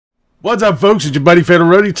What's up, folks? It's your buddy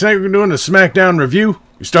Fatalroadie. Tonight we're doing a Smackdown review.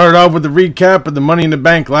 We started off with a recap of the Money in the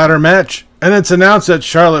Bank ladder match, and it's announced that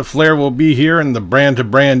Charlotte Flair will be here in the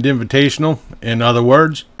brand-to-brand invitational. In other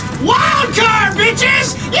words, wild card,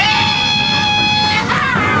 bitches! Yeah!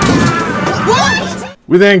 What?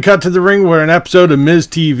 We then cut to the ring where an episode of Miz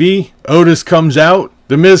TV, Otis comes out.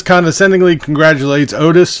 The Miz condescendingly congratulates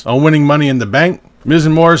Otis on winning Money in the Bank. Miz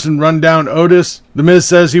and Morrison run down Otis. The Miz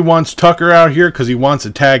says he wants Tucker out here because he wants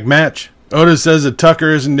a tag match. Otis says that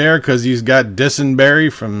Tucker isn't there because he's got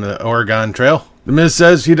Dissenberry from the Oregon Trail. The Miz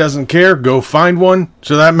says he doesn't care, go find one.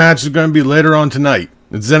 So that match is going to be later on tonight.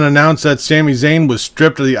 It's then announced that Sami Zayn was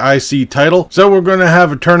stripped of the IC title, so we're going to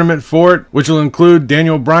have a tournament for it, which will include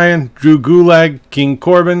Daniel Bryan, Drew Gulak, King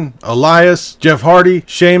Corbin, Elias, Jeff Hardy,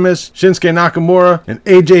 Sheamus, Shinsuke Nakamura, and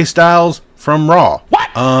AJ Styles from Raw.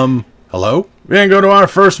 What? Hello? We then go to our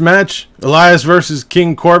first match, Elias versus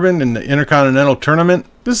King Corbin in the Intercontinental Tournament.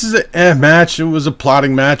 This is a match. It was a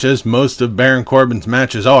plotting match, as most of Baron Corbin's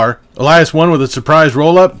matches are. Elias won with a surprise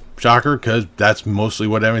roll-up. Shocker, because that's mostly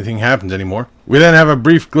what everything happens anymore. We then have a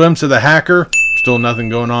brief glimpse of the Hacker. Still nothing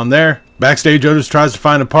going on there. Backstage, Otis tries to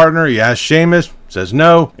find a partner. He asks Sheamus, says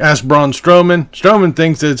no. Asks Braun Strowman. Strowman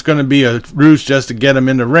thinks that it's going to be a ruse just to get him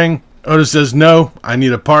in the ring. Otis says no, I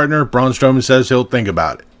need a partner. Braun Strowman says he'll think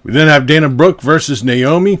about it. We then have Dana Brooke versus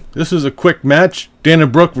Naomi. This is a quick match. Dana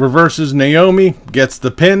Brooke reverses Naomi, gets the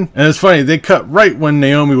pin. And it's funny, they cut right when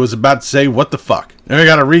Naomi was about to say, what the fuck? Then we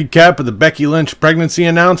got a recap of the Becky Lynch pregnancy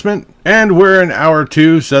announcement. And we're in hour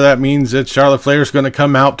 2, so that means that Charlotte Flair is going to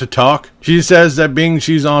come out to talk. She says that being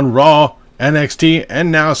she's on Raw, NXT,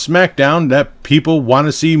 and now SmackDown, that people want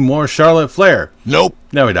to see more Charlotte Flair. Nope.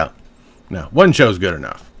 No, we don't. No, one show's good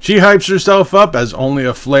enough. She hypes herself up as only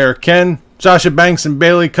a Flair can. Sasha Banks and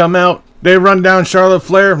Bayley come out. They run down Charlotte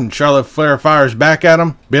Flair, and Charlotte Flair fires back at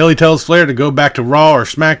them. Bayley tells Flair to go back to Raw or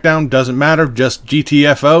SmackDown, doesn't matter, just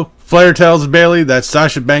GTFO. Flair tells Bayley that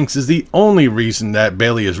Sasha Banks is the only reason that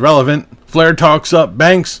Bayley is relevant. Flair talks up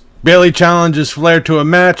Banks. Bayley challenges Flair to a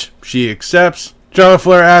match. She accepts. Charlotte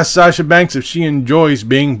Flair asks Sasha Banks if she enjoys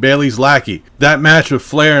being Bayley's lackey. That match with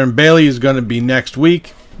Flair and Bayley is going to be next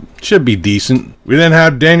week. Should be decent. We then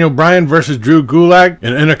have Daniel Bryan versus Drew Gulak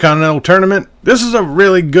in an Intercontinental Tournament. This is a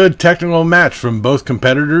really good technical match from both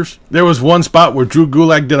competitors. There was one spot where Drew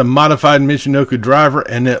Gulak did a modified Michinoku driver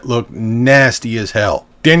and it looked nasty as hell.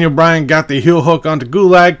 Daniel Bryan got the heel hook onto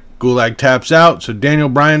Gulak. Gulak taps out, so Daniel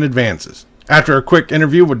Bryan advances. After a quick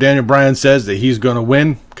interview where Daniel Bryan says that he's going to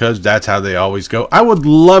win, because that's how they always go. I would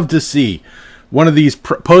love to see one of these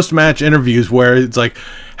post-match interviews where it's like,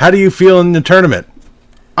 how do you feel in the tournament?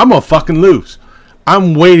 I'm gonna fucking lose.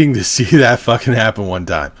 I'm waiting to see that fucking happen one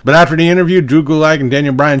time. But after the interview, Drew Gulak and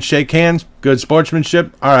Daniel Bryan shake hands. Good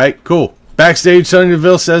sportsmanship. Alright, cool. Backstage, Sonya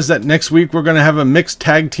Deville says that next week we're going to have a mixed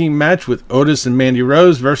tag team match with Otis and Mandy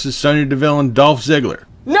Rose versus Sonya Deville and Dolph Ziggler.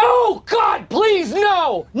 No! God, please,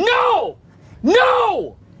 no! No!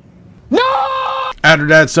 No! No! After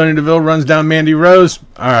that, Sonya Deville runs down Mandy Rose.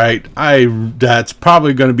 Alright, that's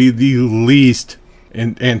probably going to be the least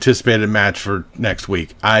anticipated match for next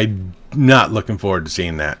week. I'm not looking forward to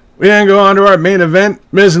seeing that. We then go on to our main event,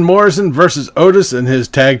 Miz and Morrison versus Otis and his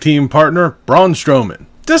tag team partner, Braun Strowman.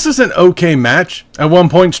 This is an okay match. At one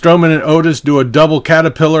point, Strowman and Otis do a double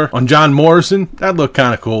caterpillar on John Morrison. That looked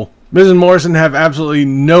kind of cool. Miz and Morrison have absolutely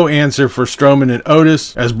no answer for Strowman and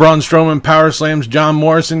Otis, as Braun Strowman power slams John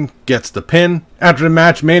Morrison, gets the pin. After the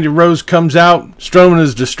match, Mandy Rose comes out. Strowman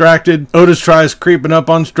is distracted. Otis tries creeping up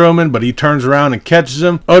on Strowman, but he turns around and catches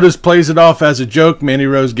him. Otis plays it off as a joke. Mandy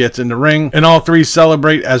Rose gets in the ring, and all three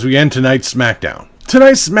celebrate as we end tonight's SmackDown.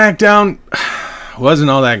 Tonight's SmackDown wasn't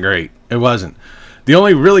all that great. It wasn't. The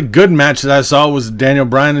only really good match that I saw was the Daniel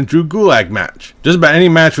Bryan and Drew Gulak match. Just about any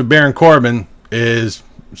match with Baron Corbin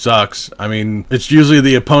sucks. I mean, it's usually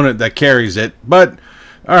the opponent that carries it, but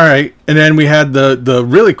alright. And then we had the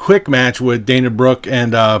really quick match with Dana Brooke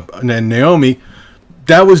and Naomi.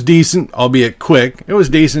 That was decent, albeit quick. It was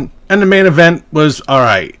decent. And the main event was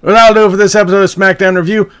alright. What I'll do for this episode of SmackDown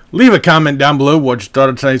Review, leave a comment down below what you thought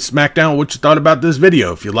of tonight's SmackDown, what you thought about this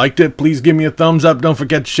video. If you liked it, please give me a thumbs up. Don't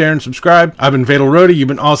forget to share and subscribe. I've been Fatalroadie. You've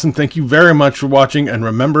been awesome. Thank you very much for watching. And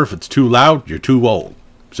remember, if it's too loud, you're too old.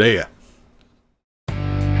 See ya.